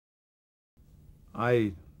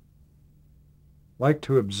I like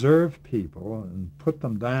to observe people and put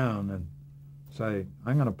them down and say,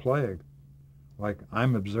 I'm going to play like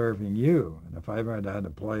I'm observing you. And if I ever had to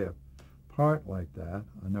play a part like that,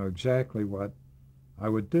 I know exactly what I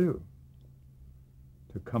would do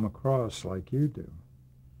to come across like you do.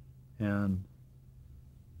 And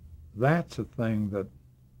that's a thing that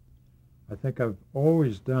I think I've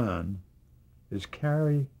always done, is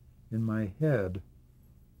carry in my head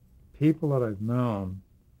people that I've known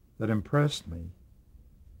that impressed me,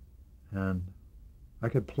 and I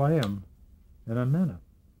could play them in a minute.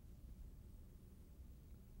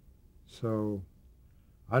 So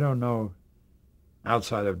I don't know,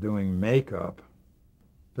 outside of doing makeup,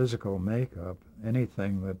 physical makeup,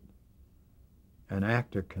 anything that an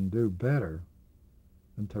actor can do better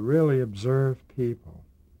than to really observe people.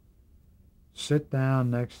 Sit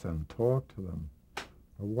down next to them, talk to them,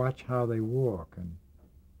 or watch how they walk, and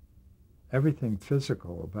everything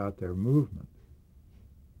physical about their movement.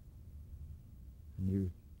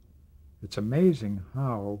 And it's amazing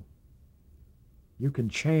how you can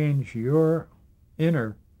change your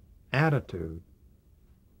inner attitude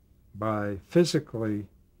by physically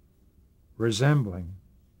resembling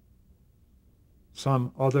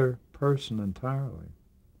some other person entirely.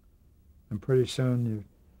 And pretty soon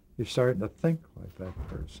you're starting to think like that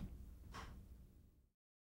person.